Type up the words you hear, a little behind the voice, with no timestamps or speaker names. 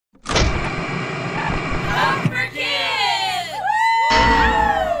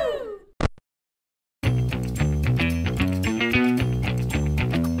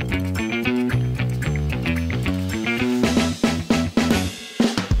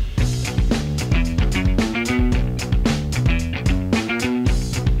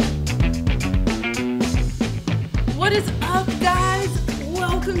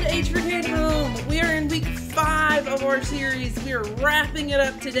We are wrapping it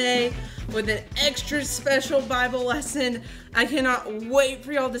up today with an extra special Bible lesson. I cannot wait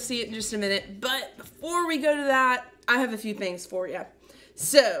for y'all to see it in just a minute. But before we go to that, I have a few things for you.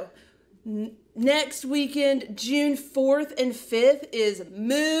 So, next weekend, June 4th and 5th, is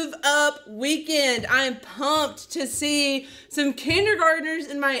Move Up Weekend. I am pumped to see some kindergartners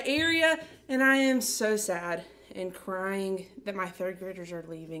in my area, and I am so sad and crying that my third graders are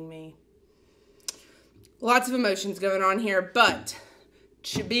leaving me. Lots of emotions going on here, but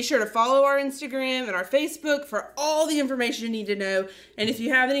be sure to follow our Instagram and our Facebook for all the information you need to know. And if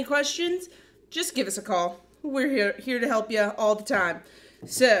you have any questions, just give us a call. We're here to help you all the time.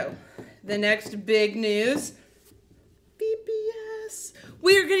 So, the next big news, BBS.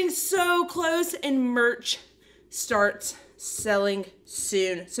 We are getting so close and merch starts selling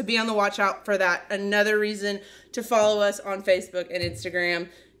soon. So be on the watch out for that. Another reason to follow us on Facebook and Instagram.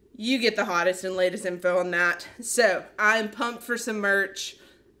 You get the hottest and latest info on that. So I'm pumped for some merch.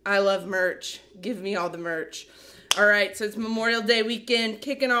 I love merch. Give me all the merch. All right, so it's Memorial Day weekend,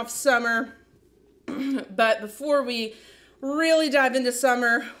 kicking off summer. But before we really dive into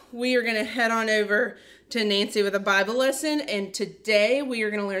summer, we are going to head on over to Nancy with a Bible lesson. And today we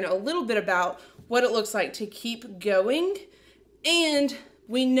are going to learn a little bit about what it looks like to keep going. And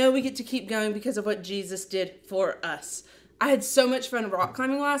we know we get to keep going because of what Jesus did for us. I had so much fun rock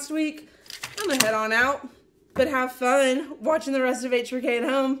climbing last week. I'm going to head on out, but have fun watching the rest of H4K at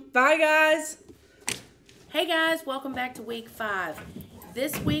home. Bye, guys. Hey, guys. Welcome back to week 5.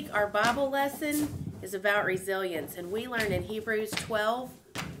 This week, our Bible lesson is about resilience, and we learned in Hebrews 12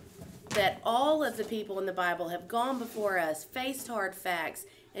 that all of the people in the Bible have gone before us, faced hard facts,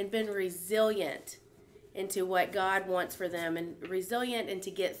 and been resilient into what God wants for them, and resilient and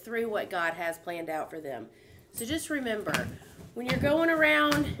to get through what God has planned out for them. So just remember, when you're going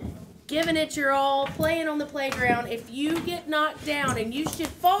around, giving it your all, playing on the playground, if you get knocked down and you should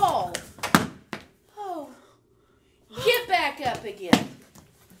fall, get back up again.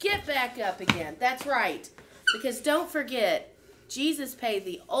 Get back up again. That's right. Because don't forget, Jesus paid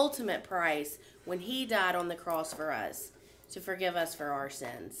the ultimate price when he died on the cross for us to forgive us for our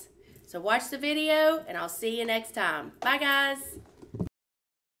sins. So watch the video, and I'll see you next time. Bye, guys.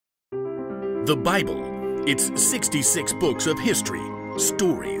 The Bible. It's 66 books of history,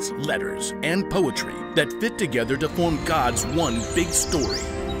 stories, letters, and poetry that fit together to form God's one big story.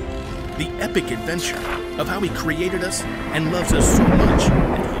 The epic adventure of how he created us and loves us so much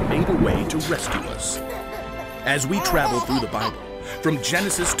that he made a way to rescue us. As we travel through the Bible, from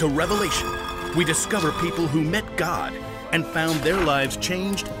Genesis to Revelation, we discover people who met God and found their lives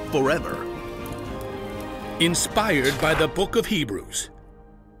changed forever. Inspired by the book of Hebrews,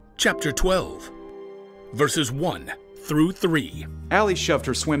 chapter 12, verses 1 through 3. Allie shoved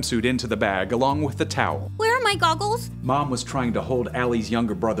her swimsuit into the bag along with the towel. Where are my goggles? Mom was trying to hold Allie's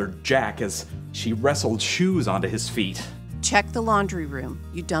younger brother, Jack, as she wrestled shoes onto his feet. Check the laundry room.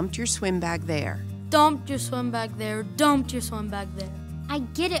 You dumped your swim bag there. Dumped your swim bag there. Dumped your swim bag there. I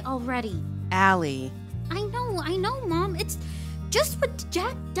get it already. Allie. I know, Mom. It's just what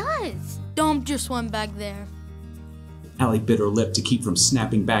Jack does. Dumped your swim bag there. Allie bit her lip to keep from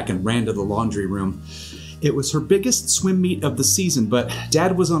snapping back and ran to the laundry room. It was her biggest swim meet of the season, but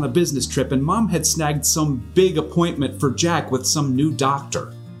Dad was on a business trip and Mom had snagged some big appointment for Jack with some new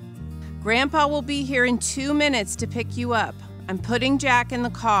doctor. Grandpa will be here in 2 minutes to pick you up. I'm putting Jack in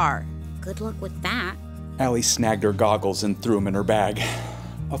the car. Good luck with that. Allie snagged her goggles and threw them in her bag.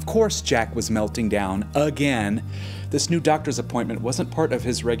 Of course Jack was melting down again. This new doctor's appointment wasn't part of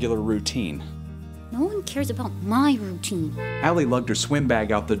his regular routine. No one cares about my routine. Allie lugged her swim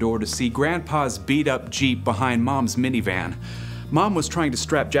bag out the door to see Grandpa's beat-up Jeep behind Mom's minivan. Mom was trying to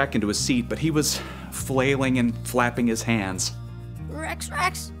strap Jack into a seat, but he was flailing and flapping his hands. Rex,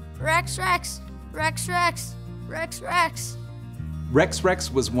 Rex, Rex, Rex, Rex, Rex, Rex, Rex. Rex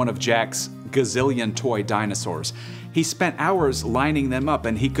Rex was one of Jack's gazillion toy dinosaurs. He spent hours lining them up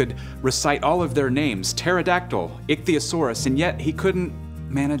and he could recite all of their names, pterodactyl, ichthyosaurus, and yet he couldn't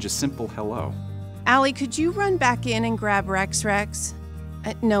manage a simple hello. Allie, could you run back in and grab Rex Rex?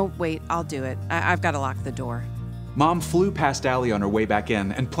 No, wait, I'll do it. I've got to lock the door. Mom flew past Allie on her way back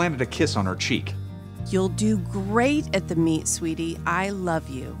in and planted a kiss on her cheek. You'll do great at the meet, sweetie. I love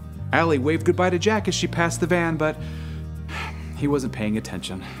you. Allie waved goodbye to Jack as she passed the van, but he wasn't paying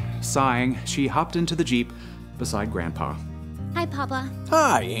attention. Sighing, she hopped into the Jeep beside Grandpa. Hi, Papa.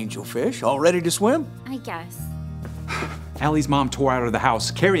 Hi, Angelfish. All ready to swim? I guess. Allie's mom tore out of the house,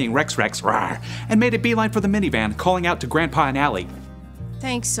 carrying Rex Rex, rawr, and made a beeline for the minivan, calling out to Grandpa and Allie.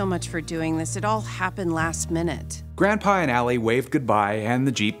 Thanks so much for doing this. It all happened last minute. Grandpa and Allie waved goodbye, and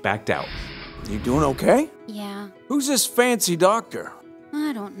the Jeep backed out. You doing okay? Yeah, Who's this fancy doctor?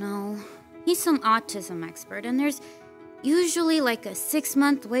 I don't know. He's some autism expert, and there's usually like a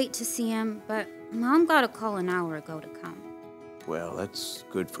 6-month wait to see him, but Mom got a call an hour ago to come. Well, that's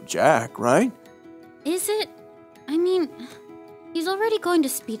good for Jack, right? Is it? I mean, he's already going to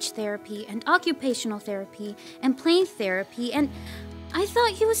speech therapy and occupational therapy and play therapy, and I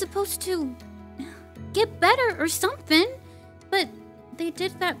thought he was supposed to get better or something, but they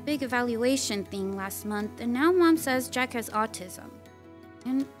did that big evaluation thing last month, and now Mom says Jack has autism.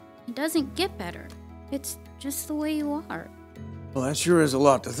 And it doesn't get better. It's just the way you are. Well, that sure is a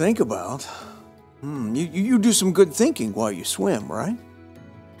lot to think about. You do some good thinking while you swim, right?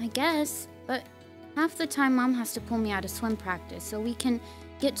 I guess, but half the time Mom has to pull me out of swim practice so we can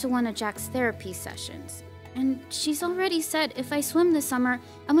get to one of Jack's therapy sessions. And she's already said if I swim this summer,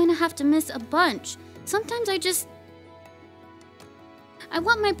 I'm gonna have to miss a bunch. Sometimes I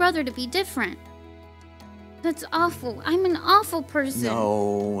want my brother to be different. That's awful. I'm an awful person.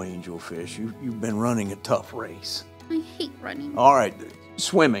 No, Angelfish, you've been running a tough race. I hate running. All right,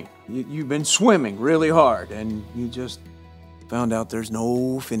 swimming. You've been swimming really hard, and you just found out there's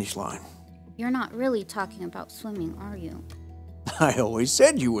no finish line. You're not really talking about swimming, are you? I always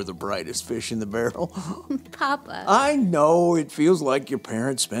said you were the brightest fish in the barrel. Papa. I know it feels like your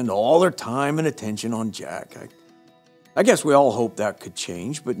parents spend all their time and attention on Jack. I guess we all hope that could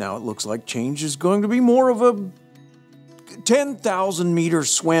change, but now it looks like change is going to be more of a 10,000-meter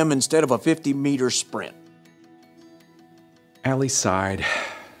swim instead of a 50-meter sprint. Allie sighed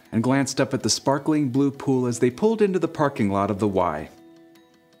and glanced up at the sparkling blue pool as they pulled into the parking lot of the Y.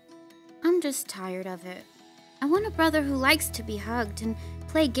 I'm just tired of it. I want a brother who likes to be hugged and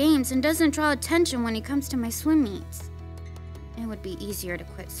play games and doesn't draw attention when he comes to my swim meets. It would be easier to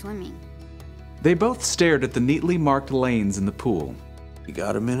quit swimming. They both stared at the neatly marked lanes in the pool. You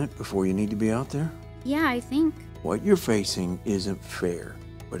got a minute before you need to be out there? Yeah, I think. What you're facing isn't fair,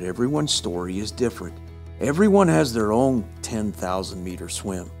 but everyone's story is different. Everyone has their own 10,000-meter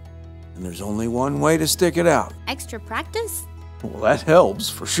swim, and there's only one way to stick it out. Extra practice? Well, that helps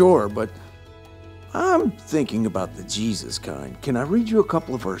for sure, but I'm thinking about the Jesus kind. Can I read you a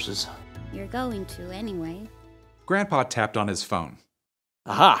couple of verses? You're going to anyway. Grandpa tapped on his phone.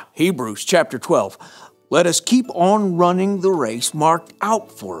 Aha, Hebrews chapter 12. Let us keep on running the race marked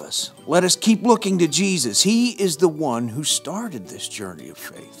out for us. Let us keep looking to Jesus. He is the one who started this journey of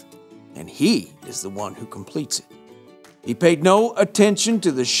faith, and He is the one who completes it. He paid no attention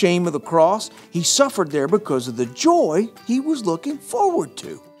to the shame of the cross. He suffered there because of the joy He was looking forward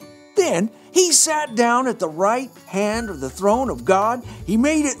to. Then He sat down at the right hand of the throne of God. He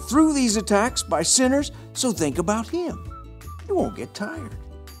made it through these attacks by sinners, so think about Him. You won't get tired.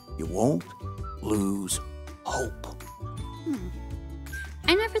 You won't lose hope.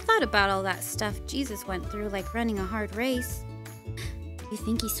 I never thought about all that stuff Jesus went through, like running a hard race. You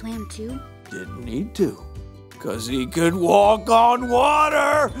think He swam too? Didn't need to, because He could walk on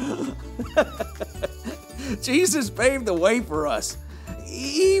water. Jesus paved the way for us.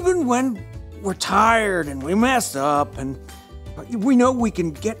 Even when we're tired and we mess up, and we know we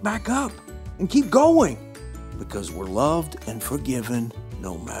can get back up and keep going because we're loved and forgiven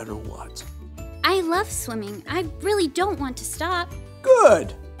no matter what. I love swimming. I really don't want to stop.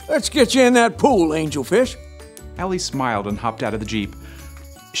 Good. Let's get you in that pool, Angelfish. Allie smiled and hopped out of the Jeep.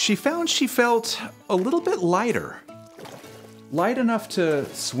 She found she felt a little bit lighter. Light enough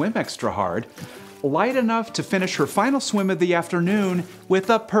to swim extra hard. Light enough to finish her final swim of the afternoon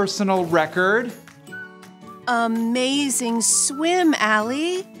with a personal record. Amazing swim,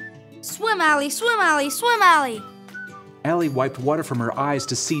 Allie. Swim, Allie, swim, Allie, swim, Allie. Allie wiped water from her eyes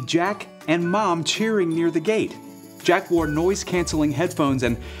to see Jack and Mom cheering near the gate. Jack wore noise-canceling headphones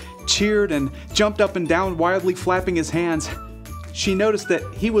and cheered and jumped up and down, wildly flapping his hands. She noticed that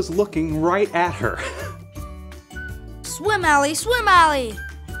he was looking right at her. Swim, Allie, swim, Allie.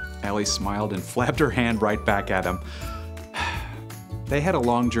 Allie smiled and flapped her hand right back at him. They had a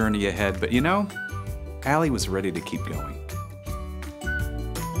long journey ahead, but you know, Allie was ready to keep going.